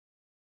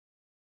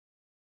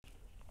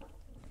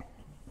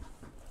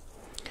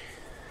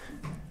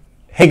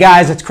Hey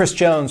guys, it's Kris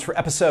Jones for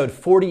episode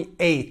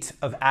 48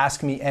 of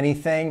Ask Me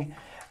Anything.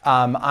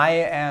 I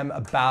am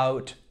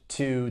about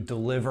to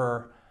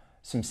deliver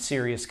some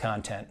serious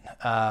content.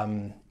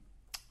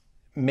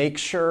 Make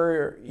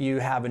sure you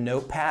have a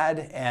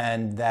notepad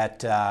and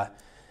that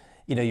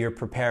you're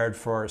prepared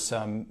for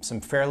some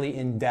fairly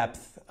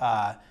in-depth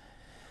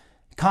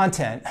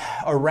content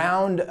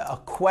around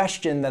a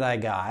question that I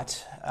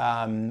got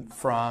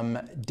from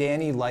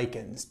Danny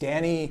Likens.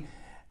 Danny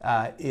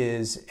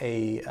is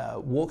a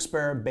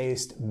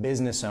Wilkes-Barre-based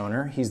business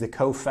owner. He's the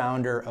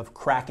co-founder of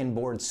Kraken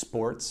Board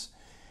Sports.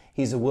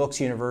 He's a Wilkes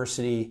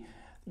University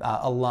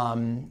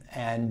alum,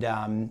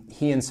 and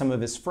he and some of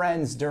his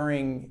friends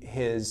during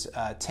his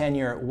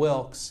tenure at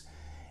Wilkes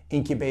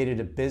incubated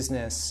a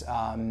business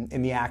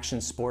in the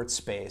action sports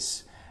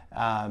space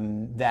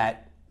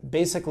that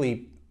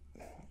basically,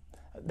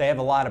 they have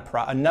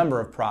a number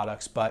of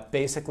products, but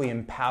basically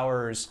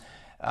empowers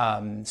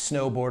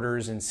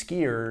snowboarders and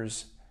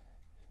skiers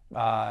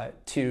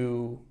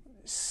to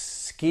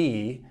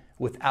ski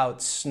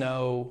without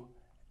snow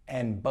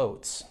and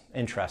boats.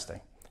 Interesting.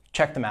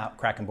 Check them out,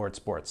 Kraken Board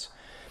Sports.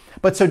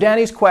 But so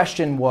Danny's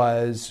question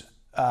was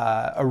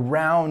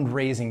around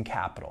raising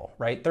capital,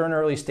 right? They're an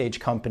early stage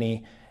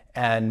company,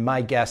 and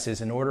my guess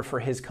is in order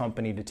for his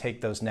company to take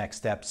those next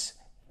steps,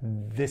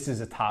 this is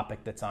a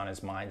topic that's on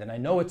his mind. And I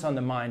know it's on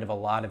the mind of a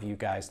lot of you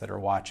guys that are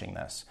watching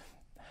this.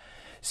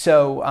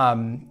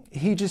 So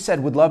he just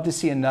said, would love to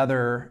see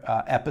another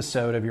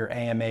episode of your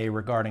AMA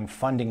regarding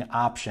funding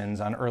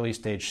options on early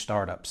stage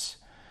startups.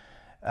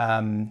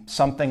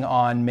 Something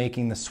on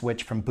making the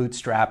switch from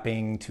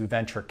bootstrapping to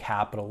venture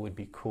capital would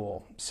be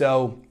cool.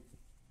 So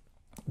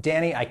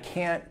Danny, I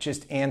can't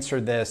just answer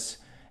this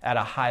at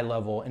a high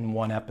level in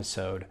one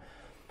episode.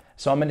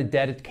 So I'm going to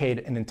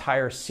dedicate an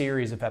entire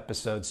series of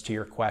episodes to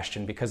your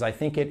question because I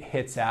think it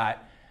hits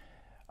at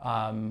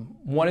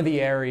one of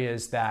the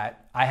areas that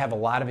I have a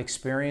lot of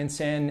experience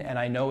in, and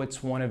I know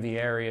it's one of the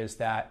areas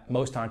that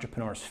most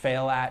entrepreneurs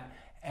fail at,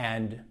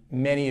 and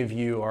many of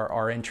you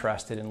are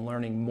interested in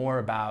learning more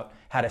about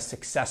how to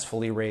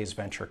successfully raise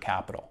venture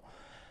capital.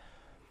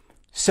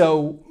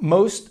 So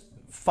most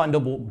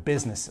fundable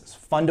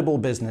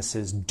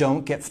businesses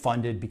don't get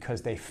funded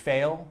because they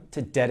fail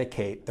to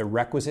dedicate the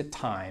requisite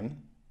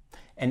time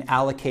and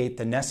allocate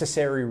the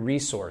necessary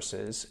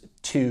resources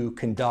to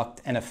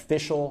conduct an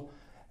official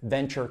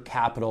venture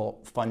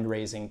capital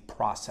fundraising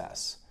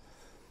process.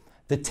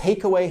 The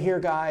takeaway here,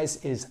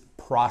 guys, is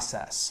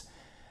process.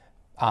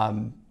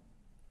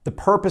 The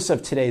purpose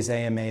of today's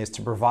AMA is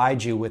to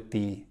provide you with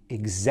the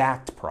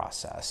exact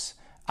process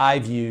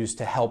I've used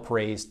to help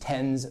raise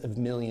tens of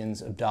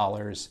millions of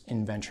dollars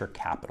in venture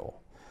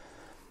capital.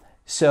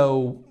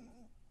 So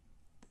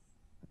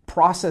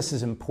process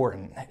is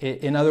important.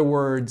 In other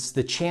words,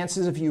 the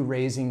chances of you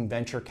raising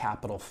venture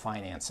capital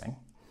financing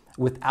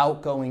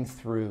without going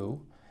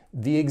through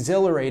the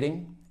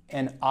exhilarating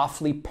and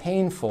awfully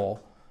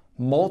painful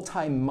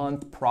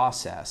multi-month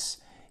process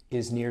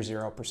is near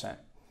 0%.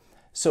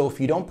 So if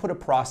you don't put a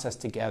process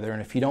together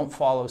and if you don't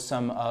follow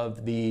some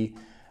of the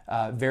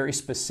very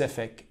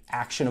specific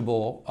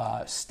actionable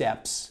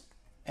steps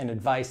and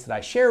advice that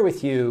I share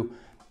with you,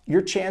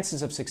 your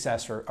chances of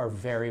success are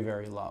very,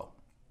 very low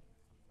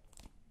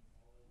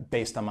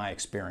based on my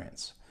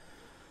experience.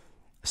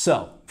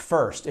 So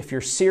first, if you're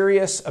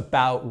serious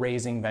about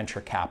raising venture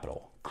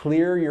capital,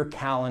 clear your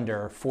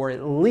calendar for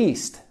at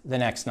least the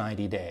next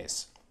 90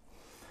 days.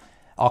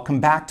 I'll come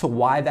back to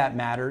why that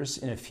matters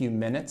in a few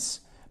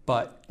minutes,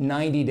 but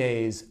 90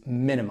 days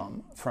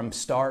minimum from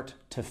start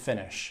to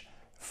finish,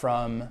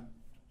 from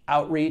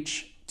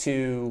outreach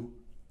to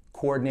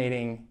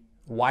coordinating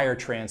wire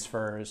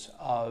transfers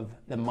of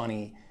the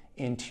money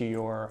into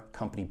your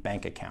company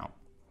bank account.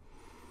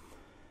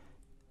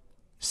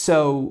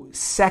 So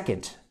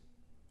second,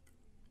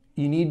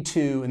 you need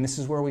to, and this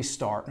is where we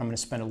start, and I'm going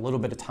to spend a little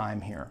bit of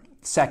time here.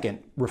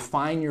 Second,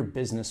 refine your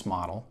business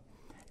model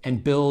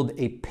and build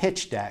a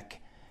pitch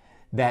deck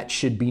that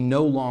should be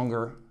no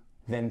longer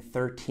than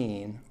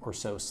 13 or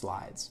so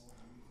slides.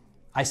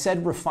 I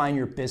said refine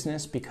your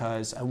business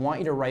because I want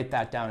you to write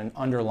that down and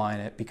underline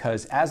it,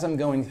 because as I'm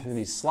going through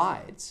these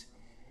slides,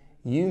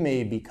 you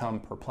may become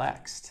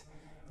perplexed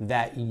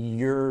that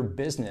your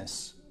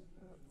business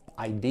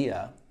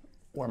idea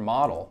or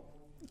model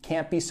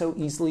can't be so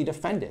easily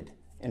defended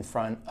in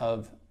front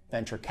of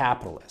venture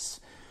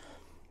capitalists.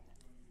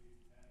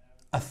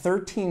 A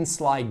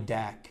 13-slide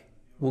deck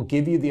will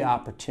give you the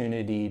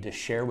opportunity to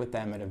share with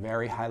them at a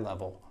very high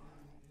level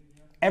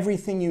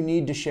everything you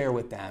need to share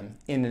with them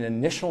in an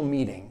initial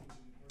meeting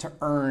to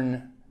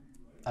earn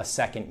a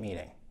second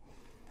meeting.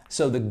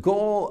 So the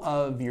goal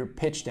of your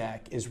pitch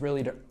deck is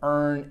really to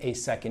earn a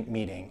second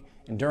meeting.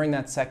 And during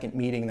that second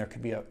meeting, there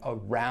could be a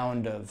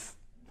round of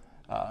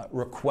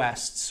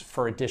requests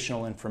for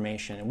additional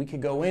information. And we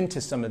could go into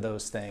some of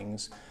those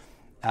things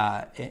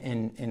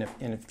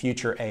in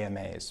future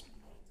AMAs.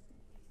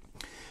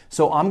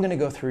 So I'm going to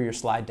go through your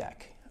slide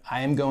deck.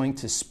 I am going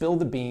to spill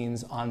the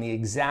beans on the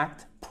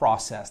exact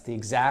process, the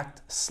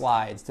exact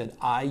slides that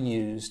I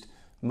used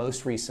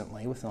most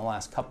recently, within the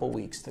last couple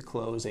weeks, to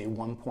close a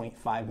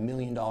 $1.5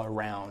 million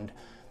round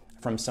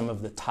from some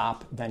of the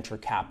top venture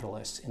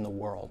capitalists in the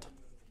world.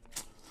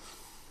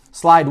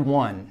 Slide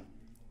 1,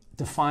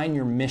 define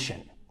your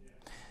mission.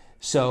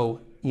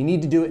 So you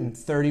need to do it in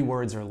 30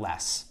 words or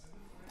less.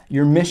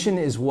 Your mission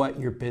is what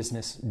your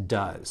business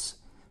does.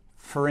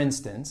 For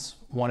instance,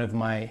 one of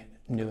my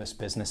newest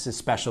businesses,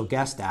 Special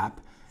Guest App,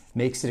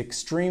 makes it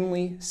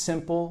extremely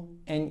simple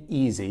and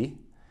easy.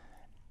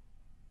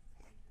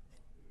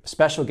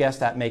 Special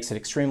Guest App makes it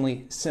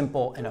extremely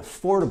simple and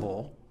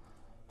affordable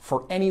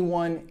for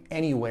anyone,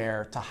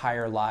 anywhere to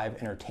hire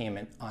live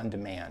entertainment on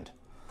demand.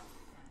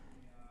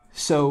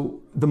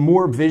 So the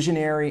more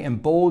visionary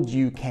and bold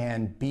you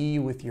can be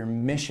with your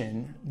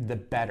mission, the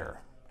better.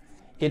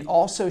 It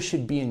also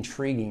should be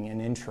intriguing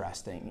and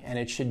interesting, and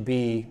it should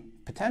be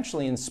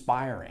potentially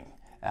inspiring.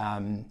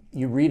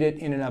 You read it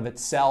in and of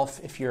itself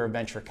if you're a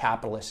venture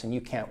capitalist, and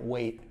you can't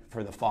wait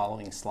for the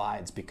following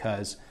slides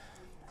because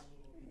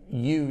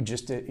you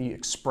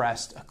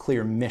expressed a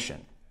clear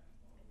mission.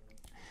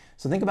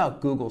 So think about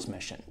Google's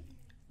mission.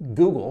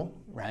 Google,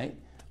 right,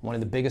 one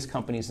of the biggest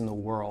companies in the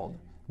world,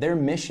 their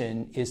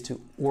mission is to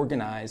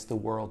organize the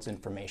world's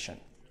information.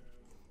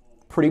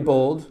 Pretty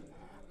bold,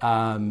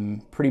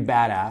 pretty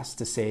badass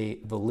to say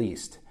the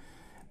least.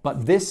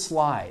 But this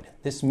slide,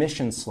 this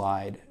mission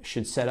slide,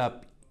 should set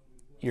up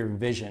your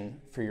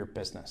vision for your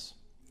business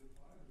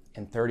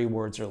in 30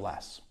 words or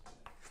less.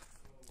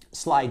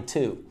 Slide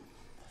 2,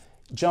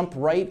 jump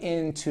right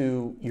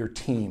into your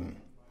team.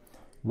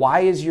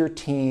 Why is your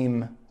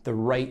team the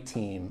right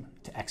team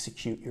to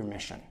execute your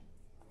mission?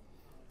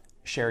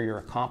 Share your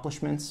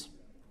accomplishments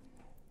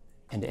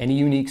and any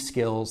unique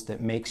skills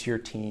that makes your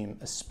team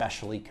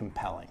especially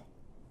compelling.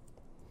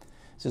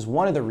 This is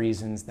one of the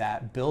reasons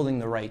that building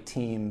the right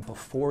team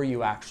before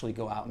you actually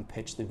go out and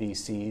pitch the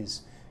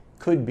VCs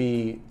could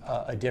be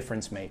a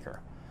difference maker.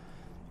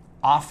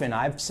 Often,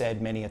 I've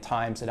said many a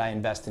times that I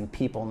invest in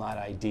people, not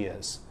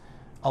ideas.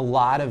 A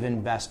lot of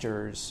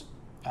investors,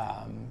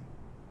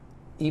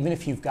 even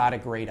if you've got a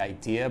great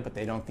idea, but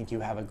they don't think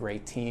you have a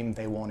great team,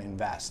 they won't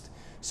invest.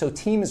 So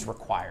team is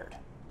required.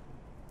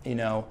 You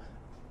know,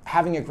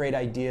 having a great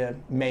idea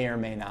may or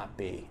may not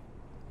be.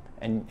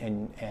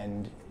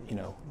 And you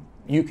know,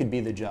 you could be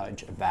the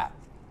judge of that.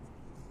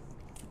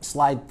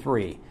 Slide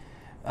 3,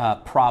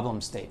 problem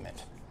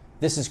statement.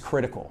 This is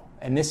critical.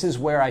 And this is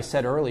where I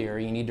said earlier,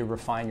 you need to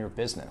refine your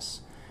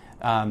business.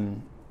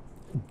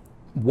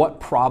 What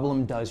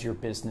problem does your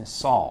business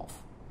solve?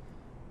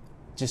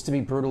 Just to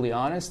be brutally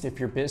honest, if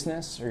your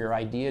business or your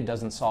idea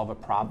doesn't solve a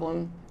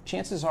problem,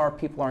 chances are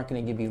people aren't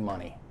going to give you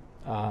money,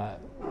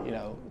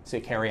 to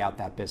carry out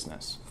that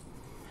business.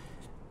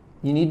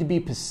 You need to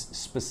be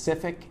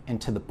specific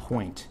and to the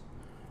point.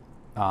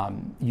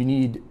 You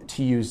need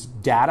to use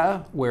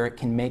data where it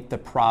can make the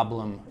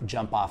problem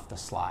jump off the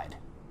slide.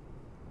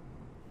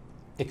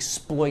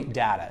 Exploit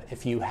data,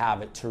 if you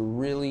have it, to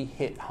really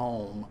hit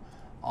home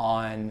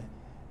on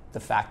the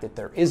fact that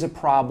there is a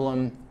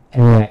problem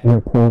and that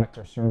your product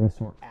or service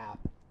or app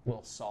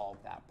will solve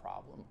that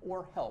problem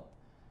or help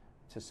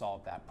to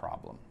solve that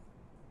problem.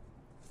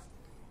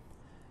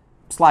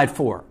 Slide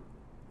 4.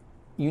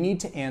 You need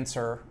to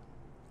answer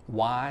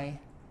why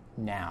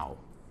now.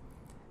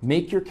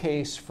 Make your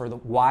case for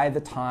why the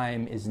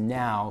time is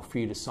now for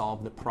you to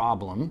solve the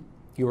problem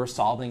you are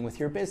solving with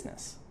your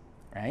business,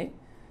 right?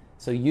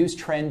 So use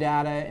trend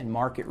data and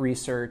market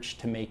research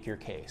to make your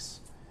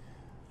case.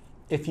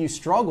 If you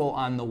struggle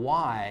on the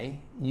why,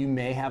 you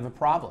may have a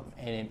problem,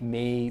 and it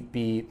may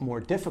be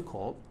more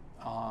difficult,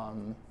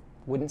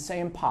 wouldn't say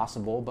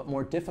impossible, but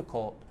more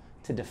difficult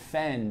to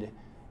defend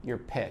your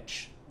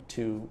pitch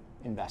to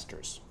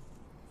investors.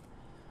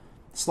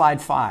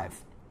 Slide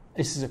 5.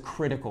 This is a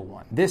critical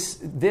one.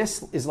 This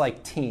is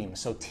like team.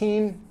 So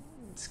team,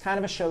 it's kind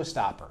of a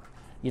showstopper.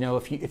 You know,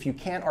 if you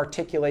can't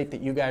articulate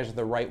that you guys are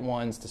the right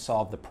ones to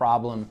solve the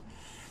problem,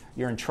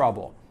 you're in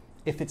trouble.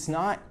 If it's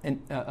not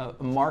a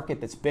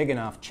market that's big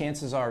enough,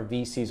 chances are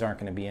VCs aren't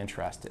going to be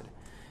interested.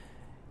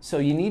 So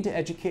you need to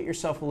educate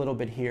yourself a little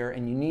bit here,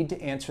 and you need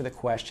to answer the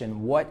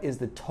question, what is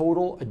the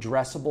total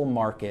addressable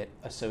market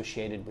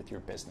associated with your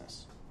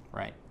business,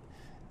 right?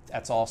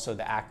 That's also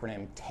the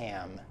acronym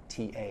TAM,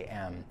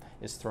 T-A-M,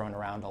 is thrown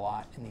around a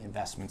lot in the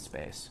investment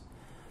space.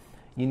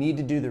 You need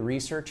to do the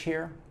research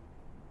here.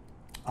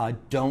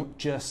 Don't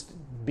just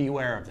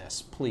beware of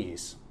this,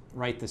 please.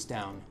 Write this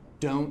down.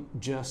 Don't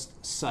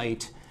just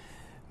cite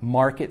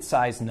market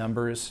size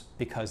numbers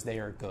because they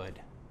are good.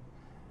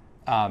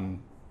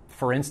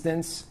 For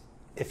instance,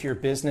 if your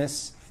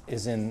business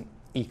is in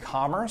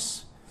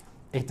e-commerce,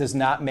 it does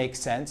not make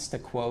sense to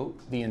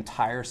quote the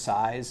entire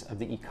size of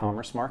the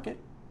e-commerce market.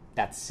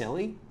 That's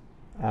silly.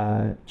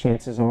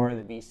 Chances are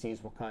the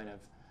VCs will kind of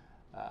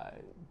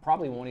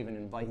probably won't even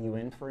invite you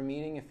in for a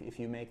meeting if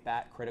you make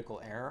that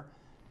critical error.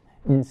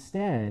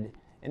 Instead,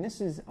 and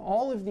this is,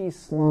 all of these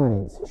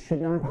slides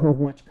should not have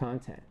much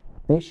content.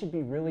 They should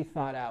be really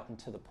thought out and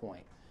to the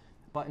point.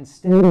 But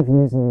instead of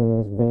using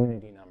those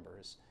vanity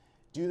numbers,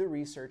 Do the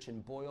research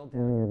and boil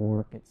down your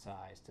market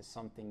size to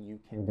something you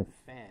can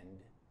defend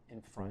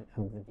in front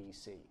of the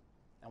VC.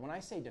 Now, when I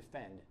say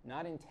defend,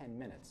 not in 10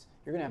 minutes.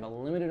 You're going to have a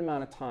limited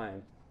amount of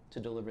time to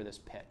deliver this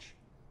pitch.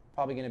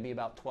 Probably going to be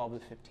about 12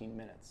 to 15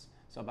 minutes.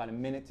 So about a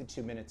minute to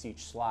 2 minutes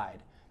each slide.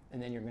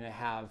 And then you're going to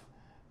have,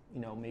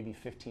 maybe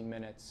 15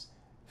 minutes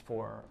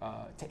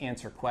to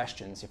answer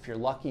questions. If you're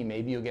lucky,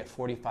 maybe you'll get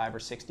 45 or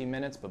 60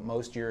 minutes, but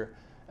most of your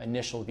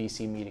initial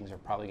VC meetings are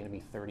probably going to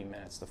be 30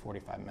 minutes to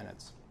 45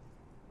 minutes.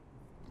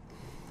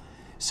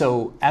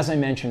 So as I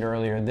mentioned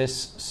earlier, this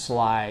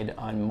slide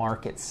on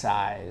market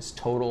size,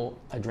 total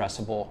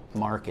addressable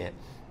market,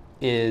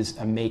 is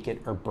a make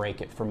it or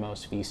break it for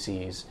most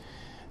VCs.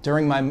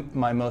 During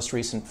my most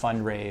recent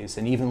fundraise,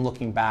 and even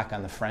looking back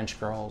on the French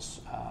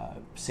Girls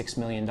 $6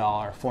 million,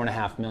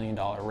 $4.5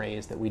 million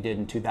raise that we did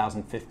in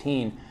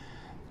 2015,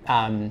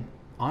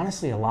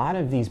 honestly, a lot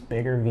of these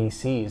bigger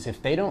VCs,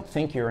 if they don't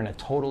think you're in a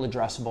total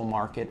addressable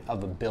market of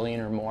 $1 billion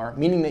or more,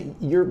 meaning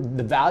that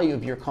the value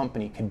of your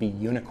company could be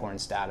unicorn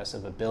status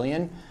of $1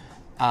 billion,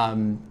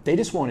 they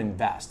just won't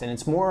invest. And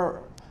it's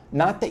more,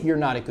 not that you're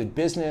not a good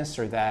business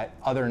or that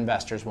other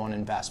investors won't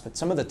invest, but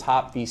some of the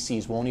top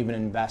VCs won't even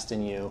invest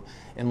in you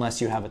unless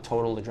you have a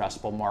total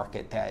addressable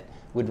market that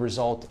would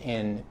result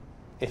in,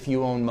 if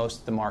you own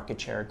most of the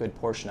market share, a good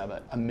portion of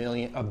it,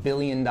 $1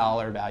 billion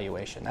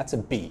valuation. That's a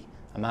B.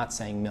 I'm not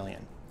saying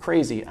million.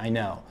 Crazy, I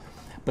know,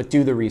 but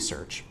do the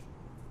research.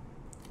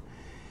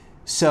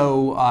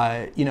 So,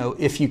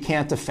 if you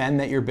can't defend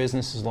that your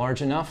business is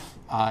large enough,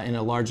 in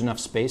a large enough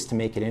space to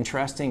make it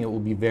interesting, it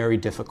will be very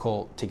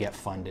difficult to get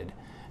funded,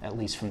 at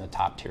least from the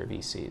top tier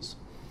VCs.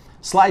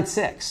 Slide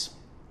 6.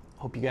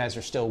 Hope you guys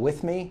are still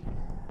with me.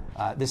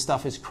 This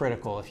stuff is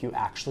critical if you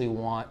actually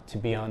want to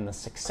be on the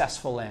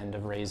successful end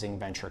of raising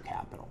venture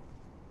capital.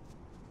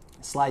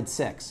 Slide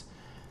 6.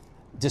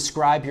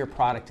 Describe your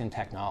product and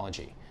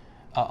technology.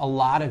 A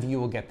lot of you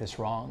will get this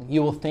wrong.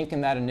 You will think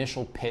in that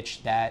initial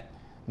pitch that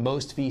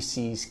most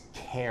VCs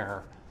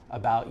care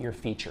about your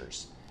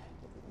features.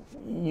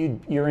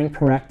 You're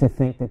incorrect to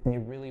think that they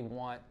really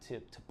want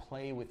to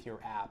play with your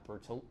app or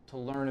to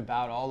learn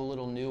about all the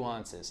little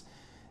nuances.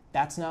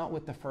 That's not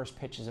what the first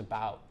pitch is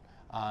about.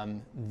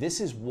 This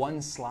is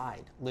one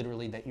slide,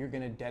 literally, that you're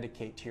going to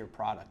dedicate to your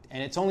product.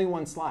 And it's only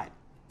one slide.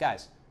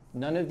 Guys,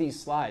 none of these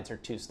slides are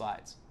 2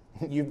 slides.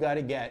 You've got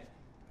to get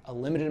a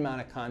limited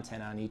amount of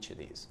content on each of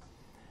these.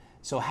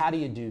 So how do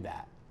you do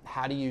that?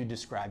 How do you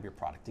describe your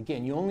product?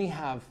 Again, you only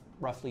have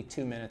roughly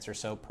 2 minutes or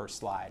so per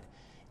slide.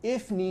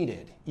 If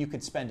needed, you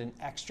could spend an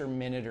extra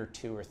minute or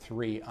 2 or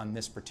 3 on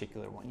this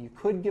particular one. You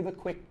could give a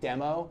quick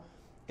demo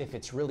if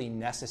it's really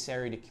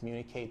necessary to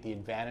communicate the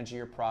advantage of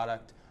your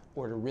product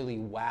or to really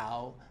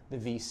wow the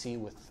VC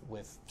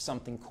with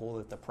something cool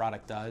that the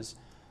product does.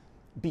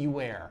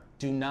 Beware,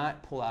 do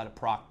not pull out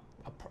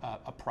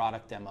a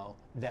product demo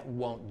that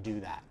won't do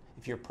that.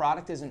 If your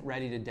product isn't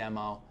ready to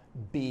demo,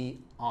 be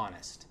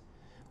honest.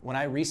 When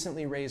I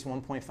recently raised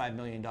 $1.5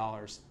 million,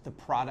 the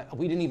product,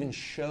 we didn't even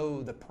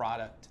show the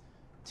product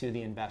to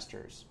the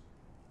investors.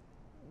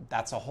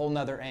 That's a whole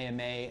nother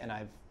AMA, and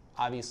I've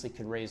obviously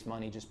could raise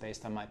money just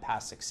based on my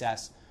past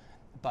success.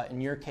 But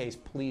in your case,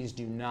 please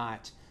do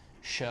not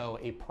show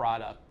a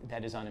product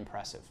that is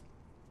unimpressive.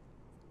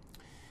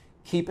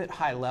 Keep it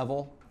high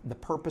level. The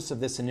purpose of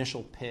this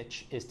initial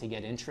pitch is to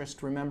get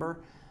interest, remember,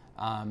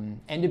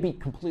 and to be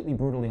completely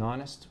brutally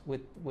honest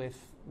with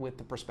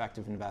the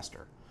prospective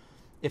investor.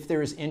 If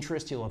there is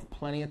interest, you'll have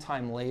plenty of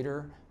time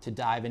later to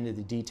dive into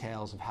the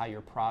details of how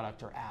your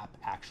product or app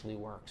actually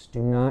works.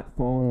 Do not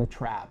fall in the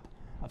trap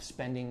of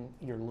spending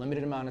your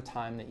limited amount of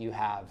time that you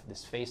have,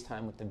 this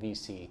FaceTime with the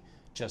VC,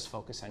 just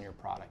focus on your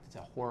product. It's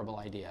a horrible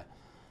idea.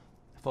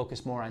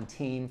 Focus more on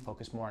team,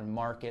 focus more on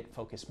market,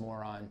 focus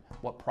more on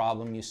what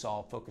problem you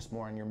solve, focus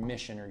more on your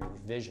mission or your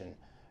vision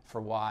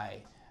for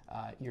why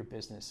your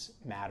business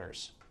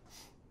matters.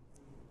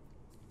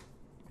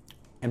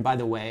 And by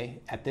the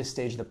way, at this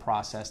stage of the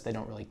process, they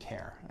don't really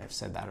care. I've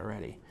said that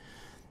already.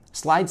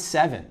 Slide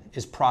 7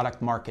 is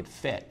product market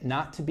fit,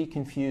 not to be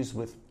confused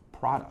with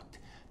product.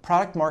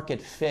 Product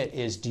market fit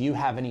is, do you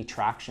have any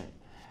traction?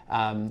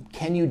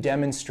 Can you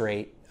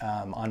demonstrate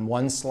on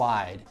one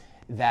slide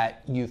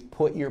that you've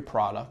put your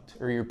product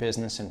or your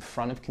business in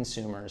front of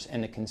consumers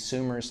and the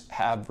consumers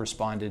have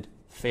responded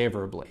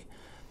favorably?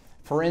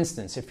 For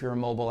instance, if you're a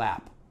mobile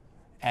app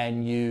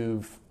and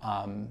you've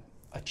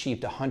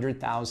achieved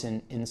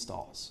 100,000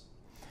 installs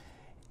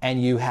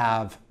and you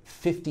have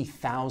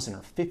 50,000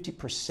 or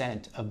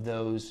 50% of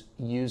those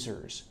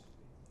users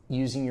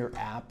using your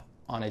app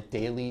on a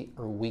daily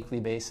or weekly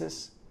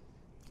basis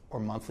or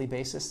monthly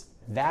basis,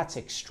 that's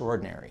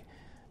extraordinary.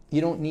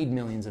 You don't need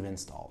millions of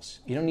installs.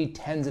 You don't need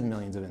tens of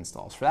millions of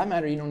installs. For that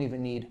matter, you don't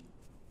even need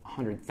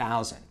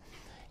 100,000.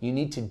 You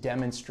need to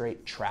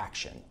demonstrate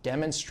traction.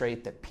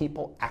 Demonstrate that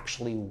people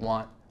actually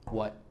want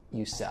what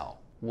you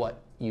sell,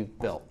 what you've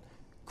built.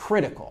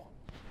 Critical.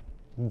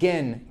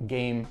 Again,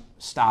 game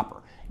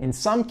stopper. In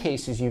some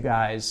cases, you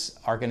guys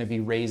are going to be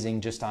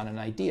raising just on an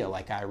idea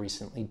like I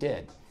recently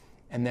did.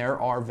 And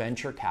there are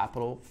venture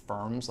capital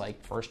firms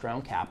like First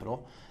Round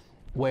Capital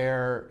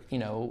where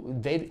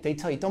they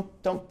tell you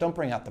don't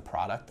bring out the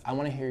product. I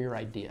want to hear your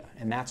idea,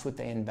 and that's what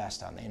they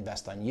invest on. They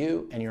invest on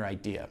you and your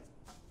idea.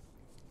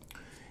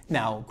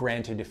 Now,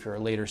 granted, if you're a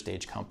later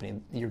stage company,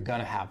 you're going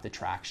to have the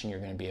traction. You're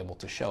going to be able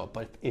to show it.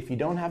 But if you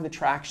don't have the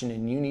traction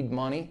and you need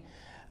money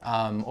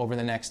over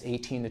the next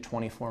 18 to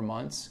 24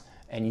 months,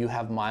 and you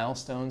have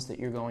milestones that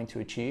you're going to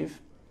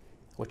achieve,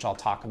 which I'll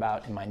talk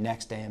about in my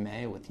next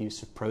AMA with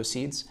use of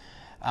proceeds,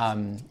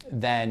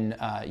 then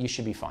you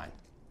should be fine.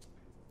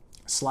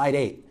 Slide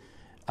 8,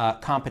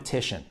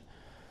 competition.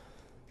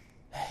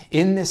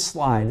 In this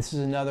slide, this is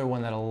another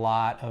one that a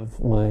lot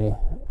of my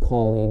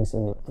colleagues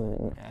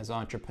as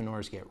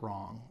entrepreneurs get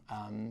wrong.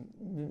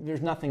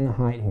 There's nothing to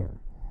hide here.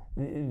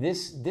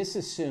 This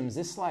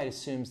slide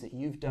assumes that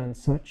you've done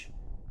such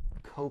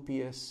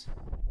copious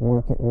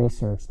market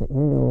research that you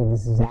know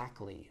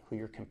exactly who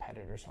your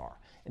competitors are.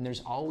 And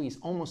there's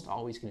almost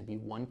always going to be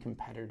one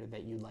competitor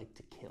that you'd like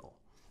to kill.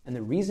 And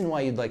the reason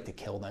why you'd like to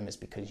kill them is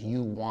because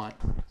you want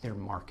their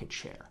market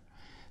share.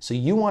 So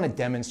you want to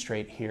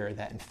demonstrate here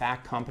that in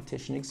fact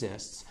competition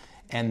exists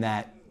and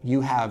that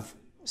you have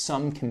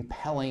some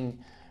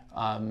compelling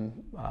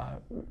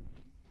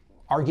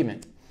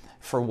argument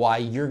for why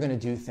you're going to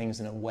do things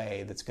in a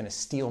way that's going to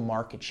steal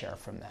market share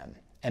from them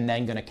and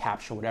then going to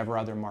capture whatever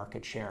other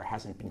market share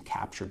hasn't been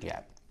captured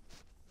yet.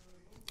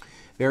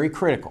 Very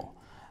critical.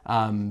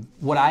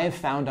 What I have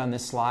found on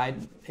this slide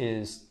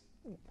is,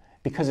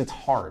 because it's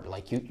hard,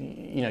 like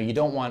you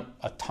don't want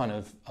a ton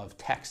of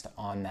text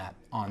on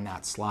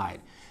that slide.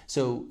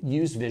 So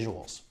use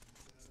visuals.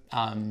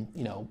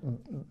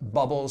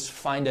 Bubbles,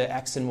 find a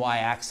X and Y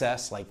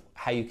axis, like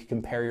how you can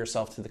compare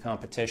yourself to the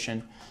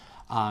competition,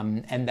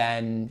 and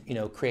then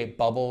create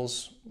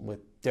bubbles with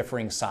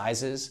differing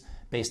sizes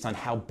based on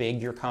how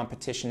big your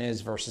competition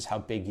is versus how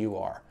big you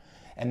are,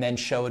 and then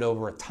show it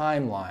over a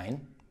timeline,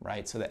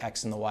 right? So the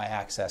X and the Y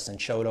axis, and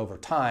show it over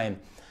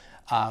time.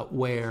 How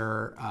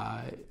you're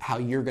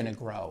going to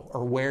grow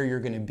or where you're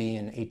going to be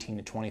in 18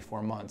 to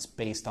 24 months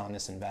based on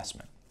this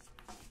investment.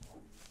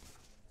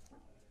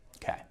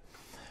 Okay,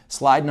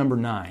 slide number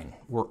 9.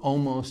 We're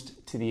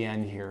almost to the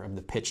end here of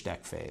the pitch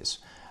deck phase.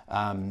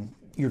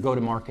 Your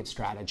go-to-market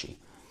strategy.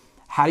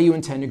 How do you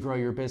intend to grow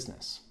your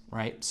business,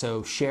 right?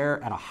 So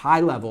share at a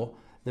high level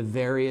the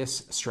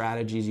various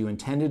strategies you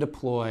intend to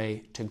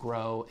deploy to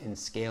grow and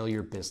scale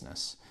your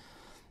business.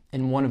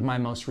 In one of my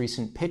most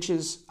recent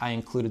pitches, I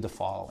included the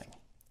following: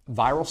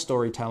 viral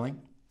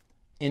storytelling,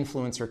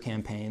 influencer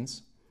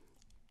campaigns,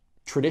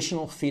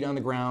 traditional feet on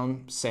the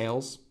ground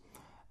sales,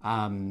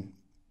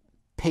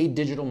 paid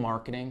digital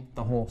marketing,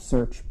 the whole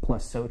search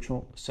plus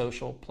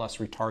social plus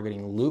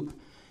retargeting loop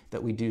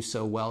that we do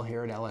so well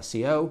here at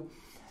LSEO,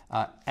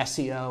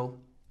 SEO,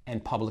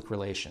 and public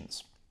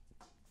relations.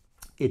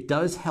 It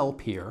does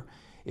help here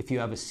if you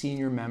have a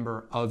senior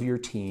member of your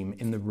team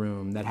in the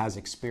room that has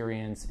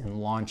experience in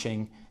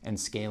launching and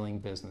scaling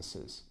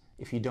businesses.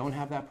 If you don't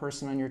have that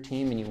person on your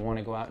team and you want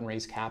to go out and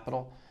raise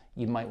capital,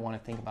 you might want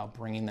to think about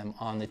bringing them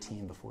on the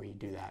team before you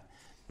do that.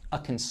 A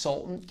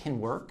consultant can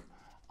work,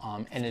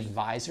 an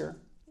advisor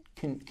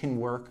can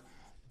work,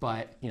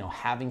 but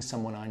having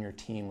someone on your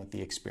team with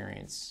the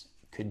experience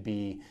could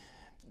be,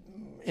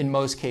 in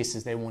most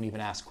cases, they won't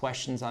even ask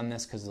questions on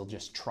this because they'll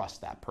just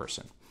trust that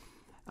person.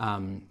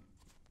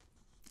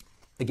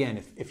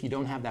 Again, if you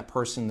don't have that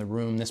person in the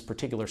room, this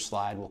particular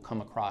slide will come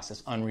across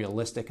as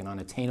unrealistic and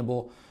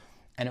unattainable,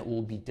 and it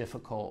will be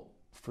difficult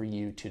for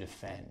you to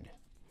defend.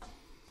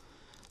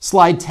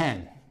 Slide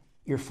 10,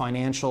 your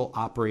financial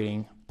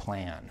operating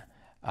plan.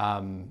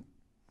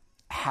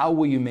 How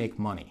will you make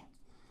money?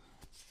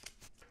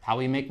 How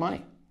will you make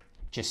money?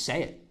 Just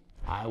say it.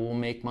 I will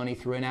make money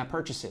through in-app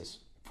purchases,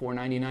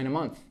 $4.99 a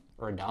month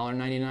or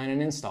 $1.99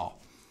 an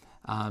install.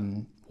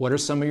 What are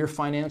some of your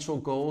financial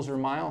goals or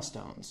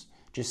milestones?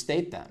 Just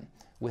state them.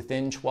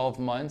 Within 12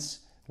 months,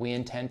 we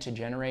intend to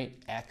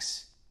generate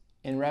X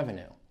in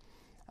revenue.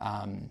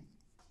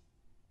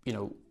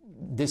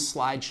 This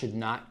slide should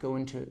not go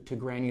into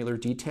granular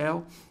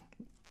detail.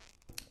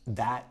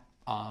 That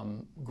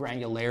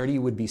granularity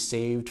would be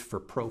saved for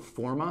pro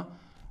forma,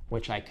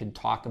 which I could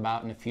talk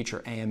about in a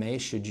future AMA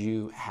should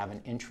you have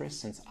an interest,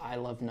 since I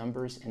love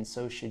numbers and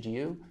so should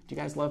you. Do you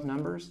guys love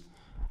numbers?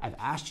 I've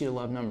asked you to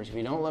love numbers. If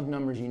you don't love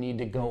numbers, you need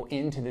to go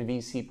into the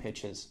VC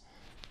pitches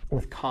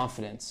with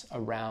confidence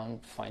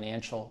around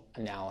financial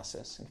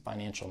analysis and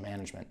financial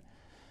management.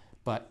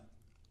 But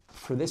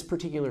for this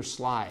particular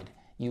slide,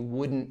 you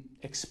wouldn't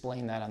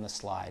explain that on the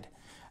slide.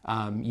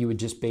 You would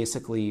just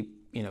basically,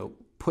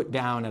 put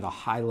down at a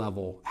high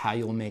level how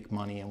you'll make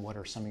money and what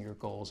are some of your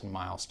goals and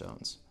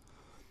milestones.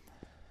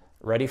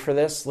 Ready for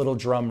this? Little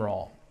drum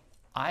roll.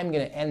 I'm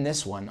going to end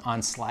this one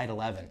on slide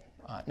 11.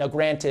 Now,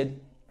 granted,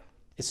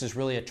 this is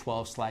really a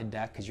 12-slide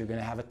deck because you're going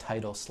to have a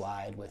title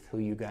slide with who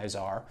you guys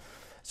are.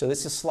 So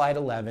this is slide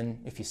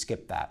 11 if you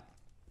skip that.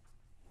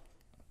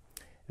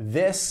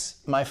 This,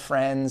 my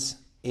friends,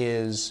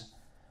 is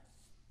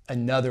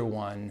another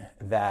one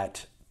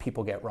that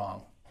people get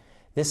wrong.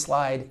 This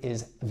slide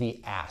is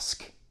the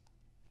ask.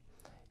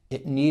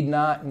 It need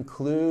not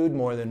include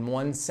more than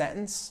one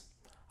sentence.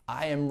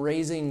 I am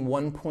raising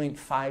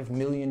 $1.5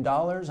 million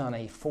on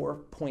a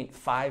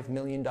 $4.5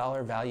 million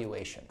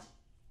valuation.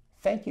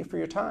 Thank you for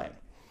your time.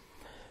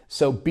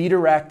 So be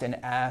direct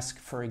and ask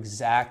for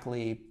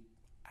exactly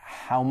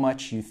how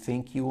much you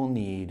think you will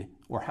need,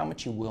 or how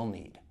much you will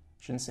need,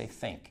 shouldn't say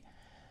think,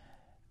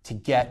 to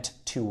get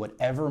to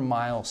whatever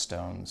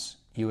milestones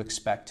you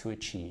expect to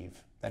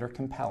achieve that are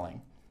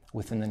compelling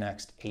within the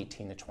next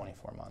 18 to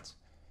 24 months.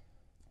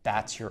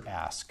 That's your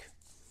ask.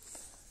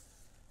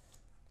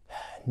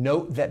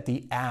 Note that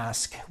the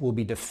ask will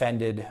be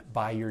defended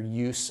by your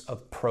use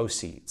of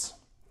proceeds,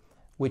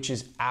 which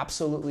is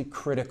absolutely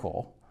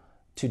critical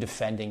to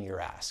defending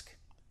your ask.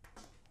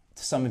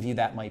 To some of you,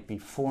 that might be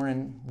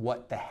foreign.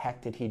 What the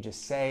heck did he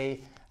just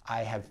say?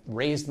 I have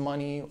raised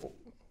money,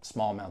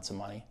 small amounts of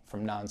money,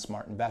 from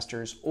non-smart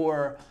investors,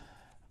 or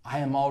I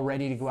am all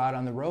ready to go out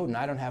on the road and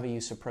I don't have a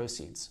use of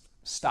proceeds.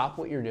 Stop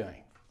what you're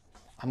doing.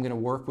 I'm going to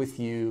work with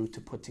you to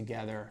put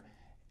together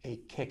a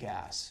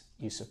kick-ass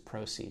use of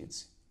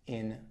proceeds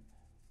in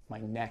my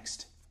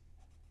next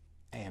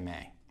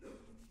AMA.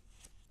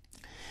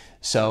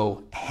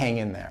 So hang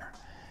in there.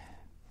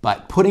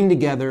 But putting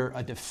together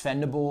a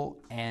defendable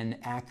and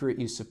accurate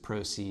use of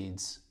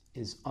proceeds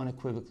is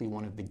unequivocally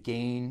one of the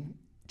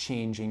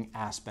game-changing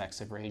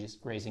aspects of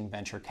raising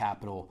venture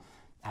capital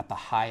at the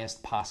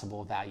highest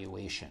possible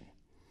valuation.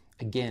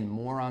 Again,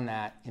 more on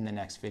that in the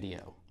next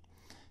video.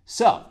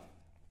 So,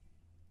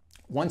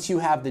 once you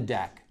have the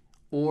deck,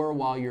 or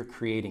while you're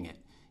creating it,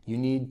 you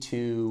need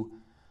to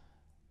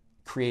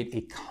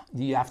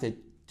you have to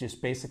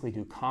just basically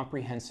do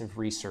comprehensive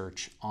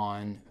research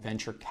on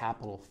venture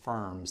capital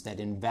firms that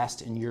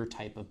invest in your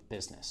type of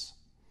business.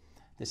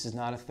 This is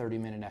not a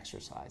 30-minute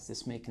exercise.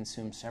 This may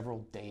consume several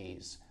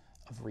days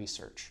of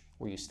research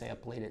where you stay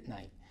up late at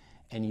night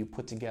and you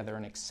put together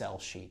an Excel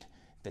sheet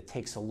that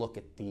takes a look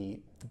at the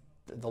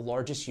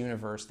largest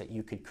universe that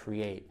you could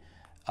create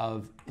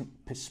of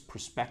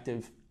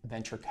prospective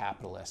venture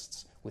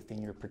capitalists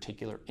within your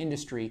particular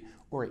industry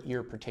or at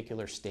your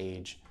particular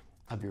stage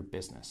of your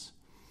business.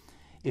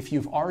 If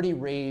you've already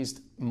raised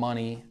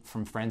money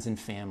from friends and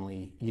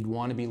family, you'd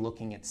want to be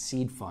looking at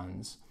seed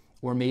funds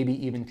or maybe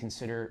even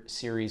consider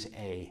Series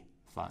A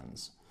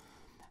funds.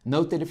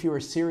 Note that if you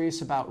are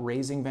serious about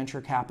raising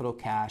venture capital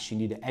cash, you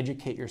need to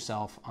educate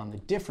yourself on the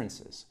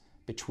differences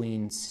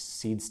between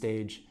seed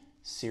stage,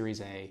 Series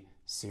A,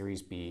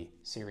 Series B,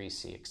 Series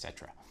C,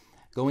 etc.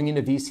 Going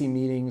into VC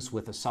meetings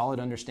with a solid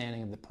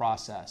understanding of the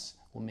process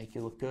will make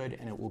you look good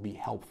and it will be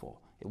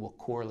helpful. It will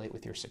correlate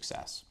with your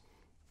success.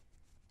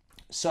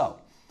 So,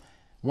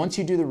 once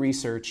you do the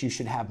research, you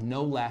should have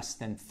no less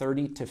than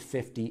 30 to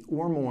 50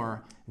 or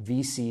more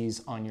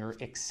VCs on your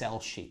Excel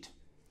sheet.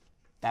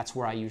 That's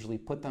where I usually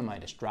put them. I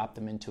just drop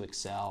them into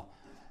Excel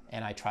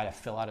and I try to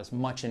fill out as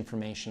much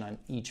information on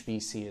each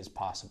VC as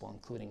possible,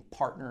 including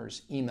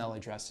partners, email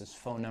addresses,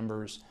 phone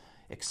numbers,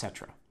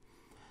 etc.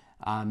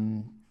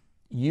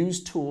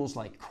 Use tools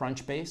like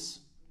Crunchbase,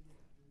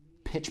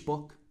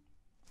 PitchBook,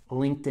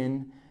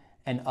 LinkedIn,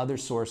 and other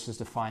sources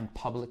to find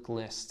public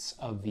lists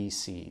of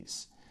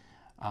VCs.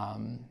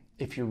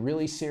 If you're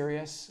really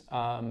serious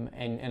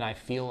and I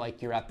feel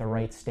like you're at the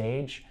right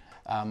stage,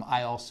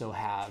 I also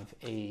have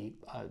a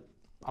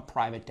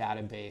private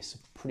database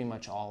of pretty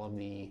much all of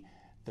the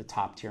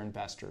top tier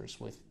investors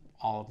with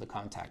all of the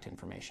contact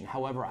information.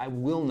 However, I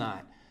will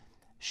not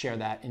share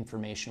that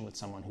information with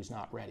someone who's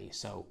not ready.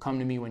 So come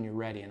to me when you're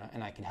ready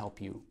and I can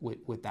help you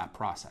with that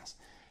process.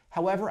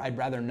 However, I'd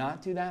rather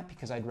not do that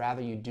because I'd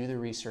rather you do the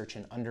research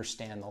and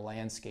understand the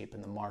landscape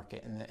and the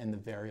market and the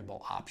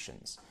variable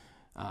options.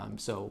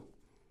 So,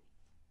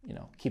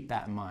 keep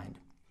that in mind.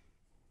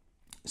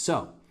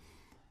 So,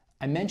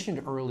 I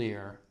mentioned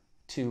earlier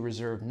to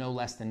reserve no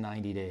less than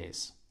 90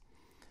 days.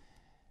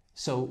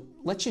 So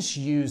let's just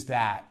use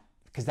that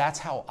because that's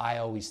how I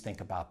always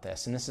think about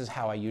this, and this is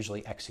how I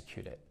usually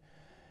execute it.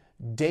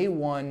 Day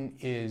one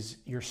is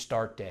your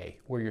start day,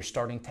 where you're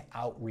starting to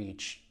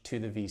outreach to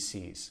the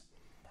VCs.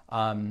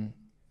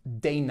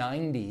 Day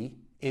 90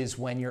 is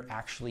when you're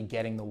actually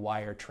getting the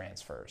wire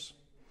transfers.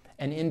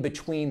 And in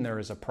between, there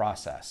is a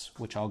process,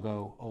 which I'll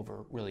go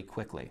over really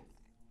quickly.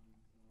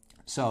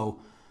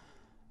 So,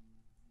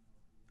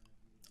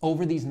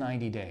 over these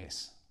 90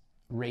 days,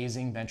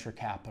 raising venture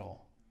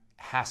capital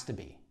has to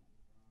be,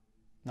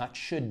 not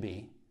should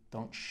be,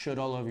 don't should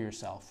all over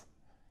yourself,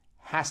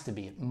 has to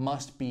be, it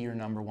must be your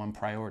number one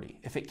priority.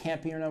 If it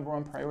can't be your number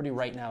one priority,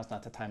 right now is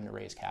not the time to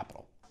raise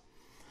capital.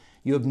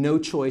 You have no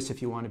choice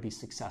if you want to be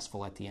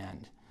successful at the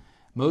end.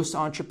 Most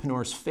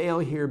entrepreneurs fail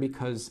here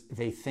because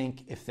they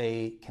think if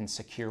they can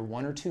secure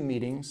 1 or 2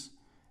 meetings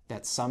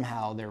that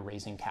somehow they're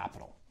raising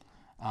capital.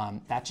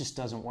 That just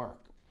doesn't work.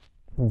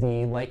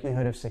 The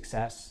likelihood of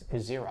success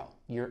is 0.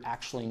 You're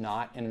actually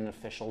not in an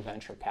official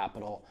venture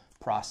capital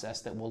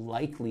process that will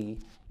likely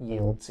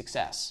yield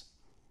success.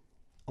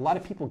 A lot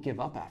of people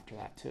give up after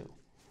that too,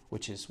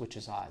 which is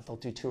odd. They'll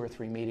do 2 or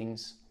 3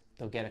 meetings.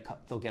 They'll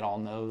get all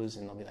no's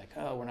and they'll be like,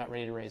 oh, we're not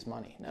ready to raise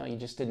money. No, you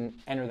just didn't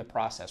enter the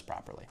process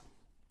properly.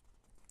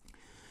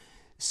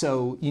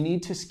 So you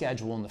need to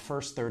schedule in the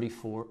first 30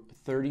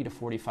 to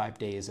 45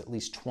 days at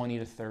least 20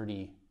 to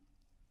 30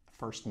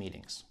 first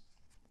meetings.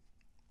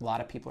 A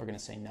lot of people are going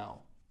to say no.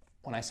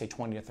 When I say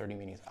 20 to 30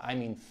 meetings, I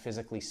mean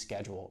physically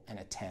schedule and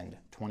attend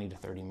 20 to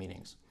 30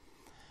 meetings.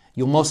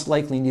 You'll most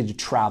likely need to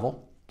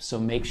travel, so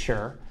make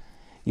sure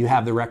you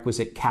have the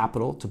requisite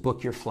capital to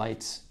book your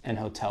flights and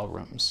hotel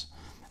rooms.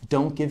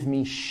 Don't give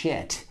me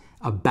shit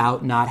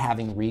about not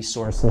having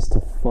resources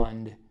to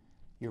fund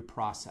your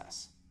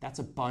process. That's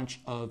a bunch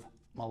of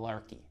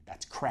malarkey.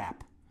 That's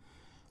crap.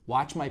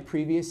 Watch my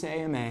previous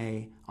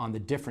AMA on the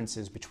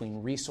differences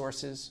between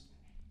resources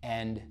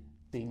and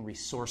being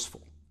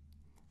resourceful.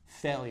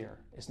 Failure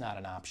is not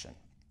an option.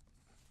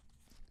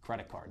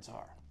 Credit cards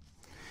are.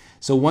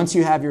 So once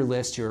you have your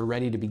list, you're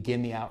ready to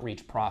begin the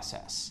outreach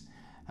process.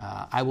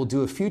 I will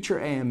do a future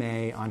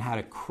AMA on how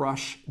to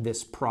crush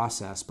this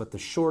process, but the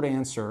short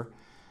answer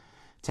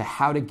to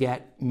how to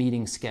get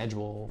meetings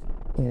scheduled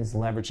is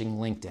leveraging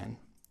LinkedIn,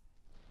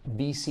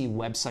 VC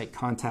website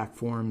contact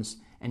forms,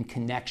 and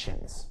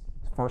connections,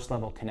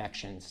 first-level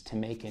connections to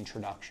make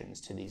introductions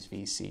to these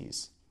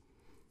VCs.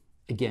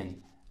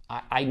 Again,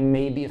 I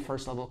may be a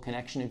first-level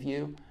connection of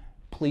you.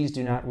 Please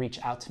do not reach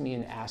out to me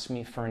and ask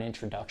me for an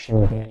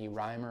introduction to Danny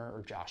Reimer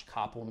or Josh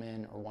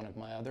Koppelman or one of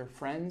my other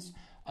friends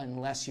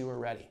unless you are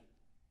ready.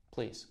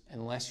 Please,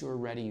 unless you are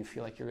ready, you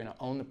feel like you're going to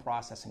own the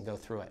process and go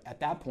through it. At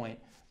that point,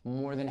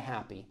 more than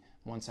happy,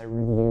 once I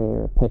review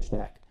your pitch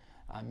deck,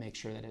 make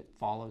sure that it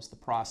follows the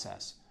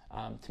process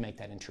to make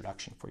that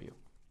introduction for you.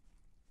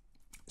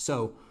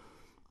 So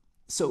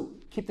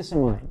keep this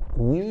in mind.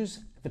 Use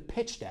the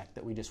pitch deck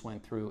that we just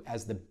went through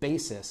as the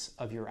basis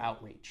of your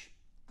outreach,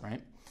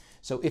 right?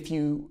 So if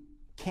you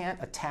can't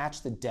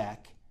attach the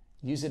deck,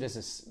 use it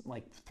as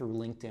like through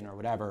LinkedIn or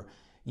whatever,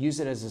 use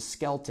it as a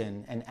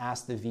skeleton and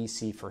ask the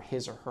VC for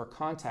his or her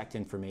contact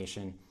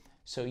information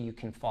so you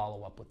can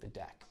follow up with the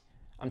deck.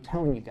 I'm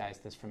telling you guys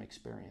this from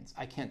experience.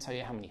 I can't tell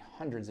you how many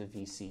hundreds of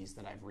VCs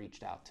that I've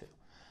reached out to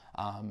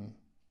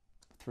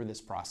through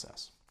this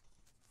process.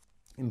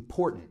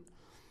 Important.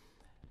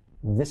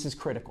 This is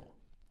critical.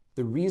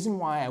 The reason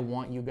why I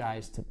want you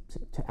guys to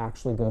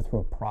actually go through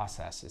a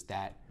process is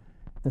that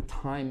the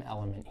time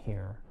element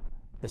here,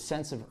 the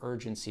sense of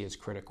urgency is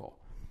critical.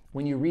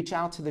 When you reach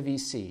out to the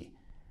VC,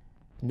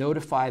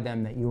 notify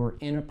them that you are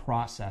in a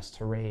process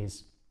to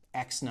raise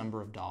X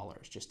number of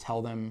dollars. Just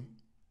tell them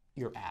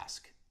your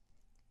ask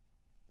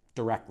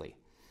directly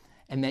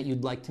and that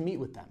you'd like to meet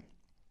with them.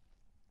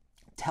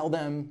 Tell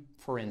them,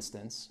 for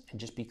instance, and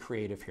just be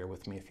creative here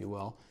with me if you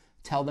will,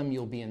 tell them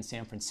you'll be in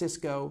San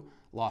Francisco,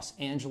 Los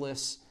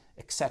Angeles,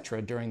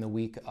 etc. during the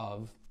week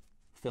of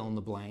fill in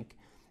the blank,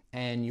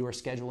 and you are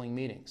scheduling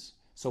meetings.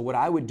 So what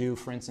I would do,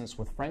 for instance,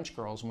 with French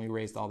Girls, when we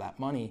raised all that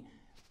money,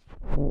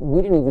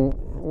 we hadn't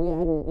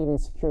even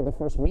secured the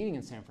first meeting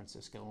in San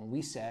Francisco. And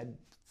we said,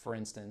 for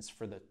instance,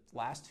 for the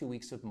last 2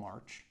 weeks of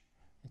March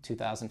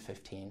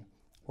 2015,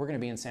 we're going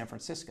to be in San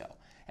Francisco.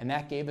 And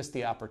that gave us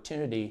the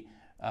opportunity,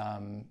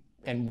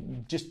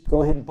 and just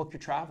go ahead and book your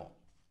travel,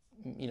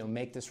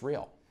 make this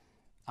real.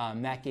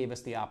 That gave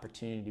us the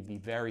opportunity to be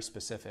very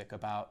specific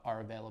about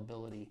our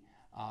availability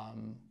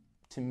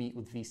to meet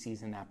with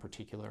VCs in that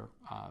particular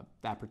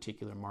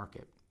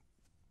market.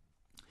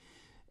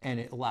 And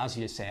it allows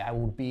you to say, I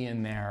will be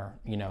in there,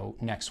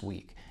 next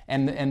week.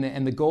 And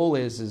the goal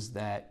is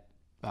that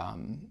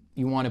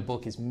you want to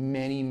book as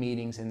many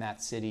meetings in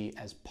that city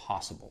as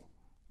possible.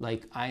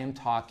 Like I am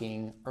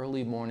talking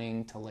early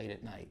morning to late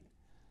at night.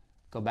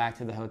 Go back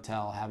to the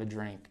hotel, have a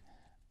drink.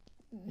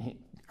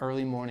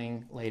 Early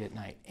morning, late at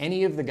night.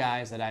 Any of the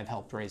guys that I've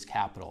helped raise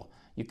capital,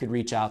 you could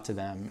reach out to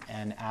them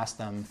and ask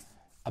them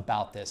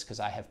about this because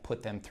I have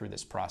put them through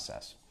this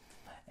process.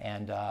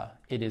 And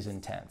it is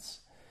intense.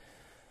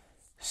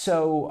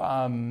 So,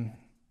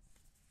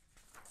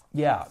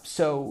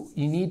 so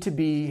you need to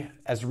be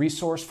as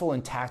resourceful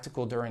and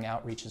tactical during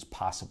outreach as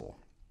possible.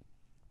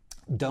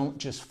 Don't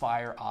just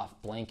fire off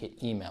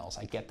blanket emails.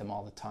 I get them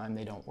all the time.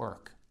 They don't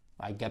work.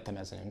 I get them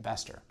as an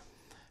investor.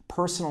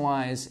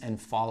 Personalize and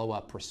follow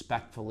up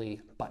respectfully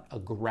but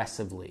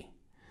aggressively.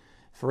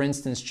 For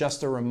instance,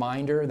 just a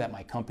reminder that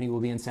my company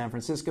will be in San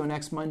Francisco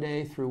next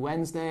Monday through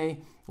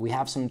Wednesday. We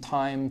have some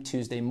time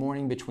Tuesday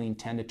morning between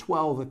 10 to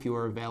 12 if you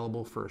are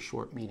available for a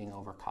short meeting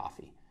over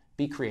coffee.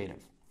 Be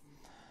creative.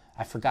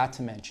 I forgot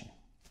to mention,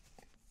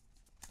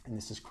 and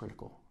this is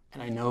critical,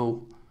 and I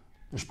know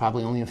there's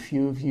probably only a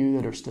few of you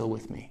that are still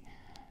with me,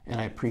 and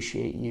I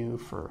appreciate you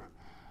for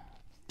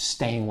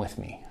staying with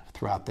me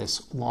throughout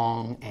this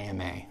long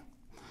AMA.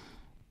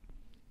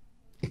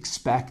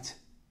 Expect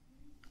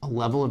a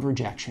level of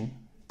rejection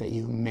that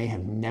you may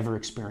have never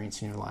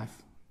experienced in your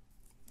life.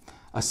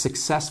 A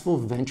successful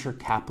venture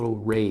capital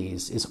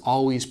raise is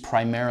always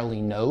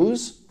primarily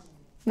no's.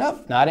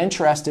 Nope, not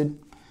interested.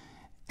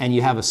 And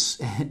you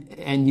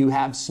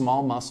have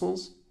small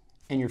muscles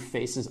and your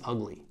face is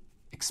ugly.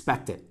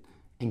 Expect it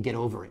and get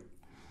over it.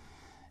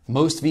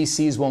 Most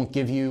VCs won't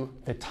give you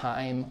the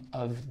time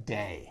of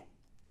day.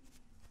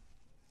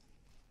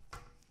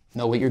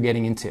 Know what you're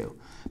getting into.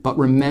 But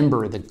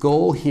remember, the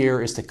goal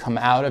here is to come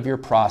out of your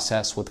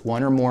process with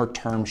one or more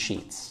term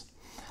sheets.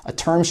 A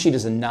term sheet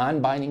is a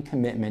non-binding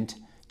commitment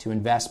to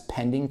invest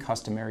pending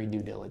customary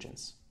due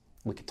diligence.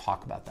 We could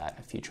talk about that in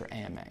a future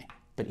AMA.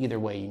 But either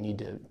way, you need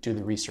to do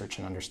the research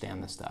and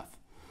understand this stuff.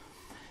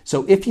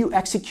 So if you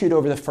execute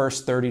over the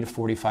first 30 to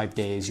 45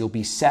 days, you'll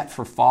be set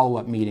for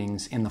follow-up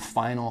meetings in the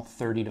final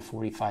 30 to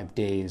 45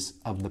 days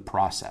of the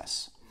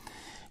process.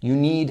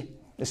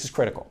 This is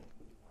critical.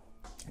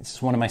 This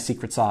is one of my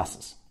secret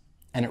sauces,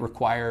 and it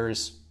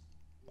requires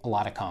a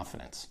lot of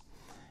confidence.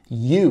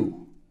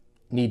 You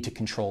need to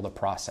control the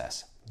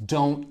process.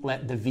 Don't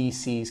let the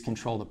VCs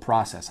control the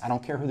process. I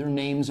don't care who their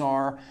names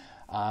are.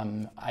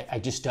 I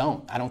just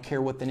don't. I don't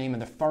care what the name of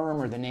the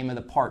firm or the name of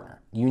the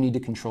partner. You need to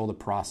control the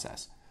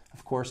process.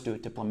 Of course, do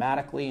it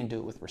diplomatically and do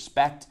it with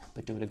respect,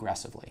 but do it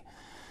aggressively.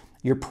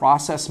 Your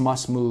process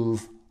must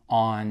move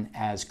on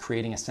as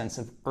creating a sense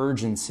of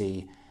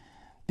urgency,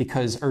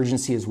 because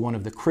urgency is one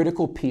of the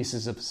critical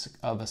pieces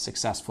of a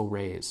successful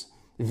raise.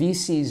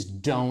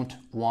 VCs don't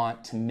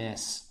want to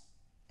miss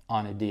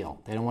on a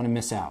deal. They don't want to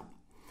miss out.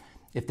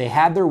 If they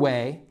had their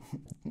way,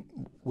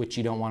 which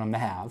you don't want them to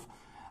have,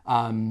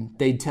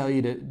 they'd tell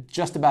you to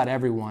just about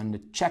everyone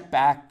to check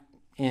back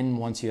in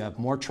once you have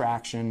more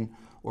traction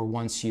or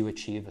once you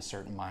achieve a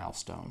certain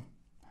milestone.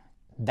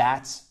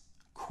 That's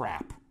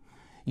crap.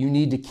 You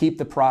need to keep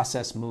the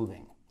process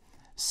moving.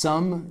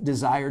 Some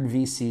desired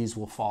VCs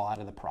will fall out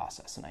of the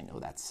process, and I know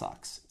that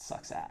sucks. It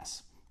sucks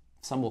ass.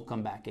 Some will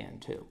come back in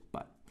too,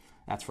 but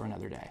that's for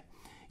another day.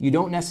 You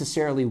don't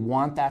necessarily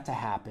want that to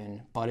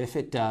happen, but if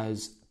it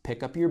does,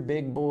 pick up your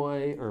big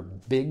boy or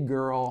big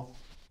girl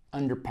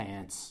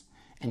underpants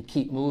and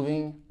keep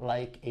moving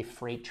like a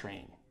freight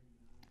train.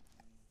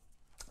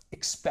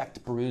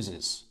 Expect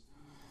bruises.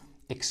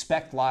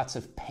 Expect lots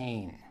of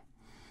pain.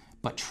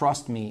 But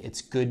trust me, it's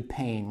good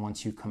pain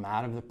once you come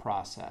out of the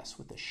process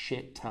with a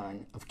shit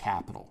ton of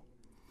capital.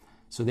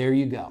 So there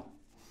you go.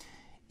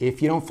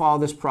 If you don't follow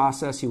this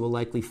process, you will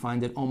likely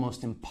find it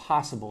almost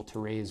impossible to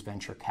raise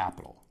venture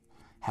capital.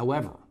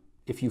 However,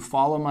 if you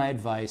follow my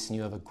advice and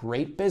you have a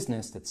great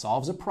business that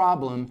solves a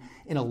problem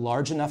in a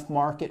large enough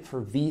market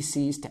for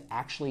VCs to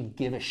actually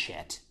give a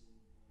shit,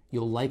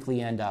 you'll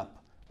likely end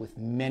up with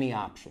many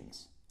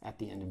options at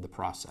the end of the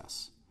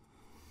process.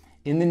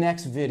 In the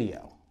next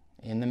video,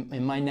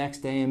 in my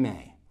next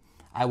AMA,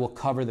 I will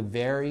cover the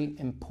very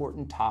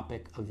important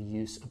topic of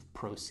use of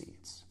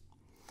proceeds.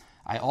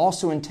 I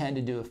also intend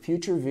to do a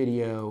future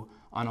video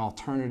on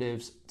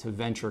alternatives to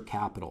venture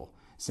capital,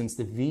 since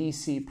the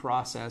VC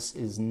process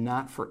is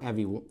not for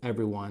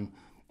everyone,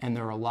 and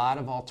there are a lot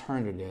of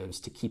alternatives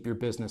to keep your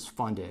business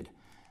funded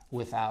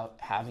without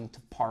having to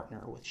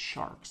partner with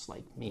sharks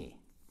like me.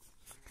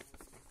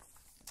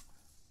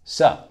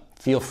 So,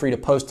 feel free to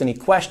post any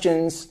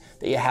questions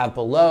that you have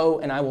below,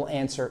 and I will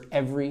answer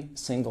every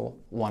single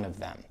one of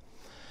them.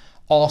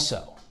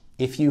 Also,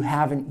 if you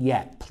haven't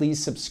yet,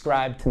 please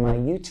subscribe to my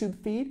YouTube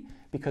feed,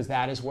 because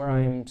that is where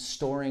I'm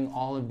storing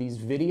all of these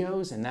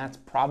videos, and that's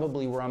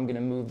probably where I'm going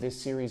to move this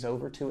series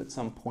over to at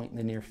some point in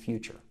the near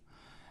future.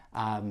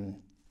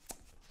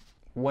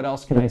 What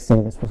else can I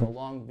say? This was a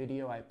long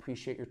video. I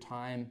appreciate your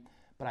time,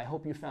 but I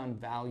hope you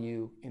found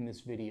value in this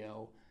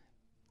video.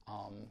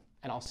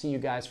 And I'll see you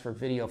guys for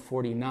video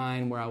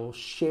 49, where I will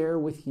share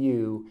with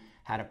you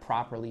how to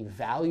properly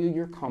value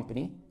your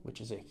company, which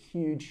is a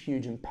huge,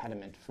 huge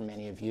impediment for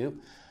many of you,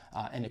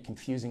 and a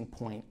confusing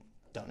point.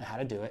 Don't know how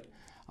to do it.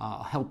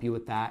 I'll help you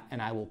with that,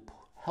 and I will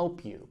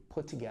help you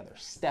put together,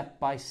 step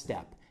by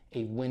step,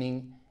 a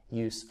winning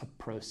use of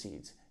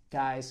proceeds.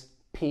 Guys,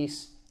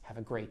 peace. Have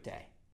a great day.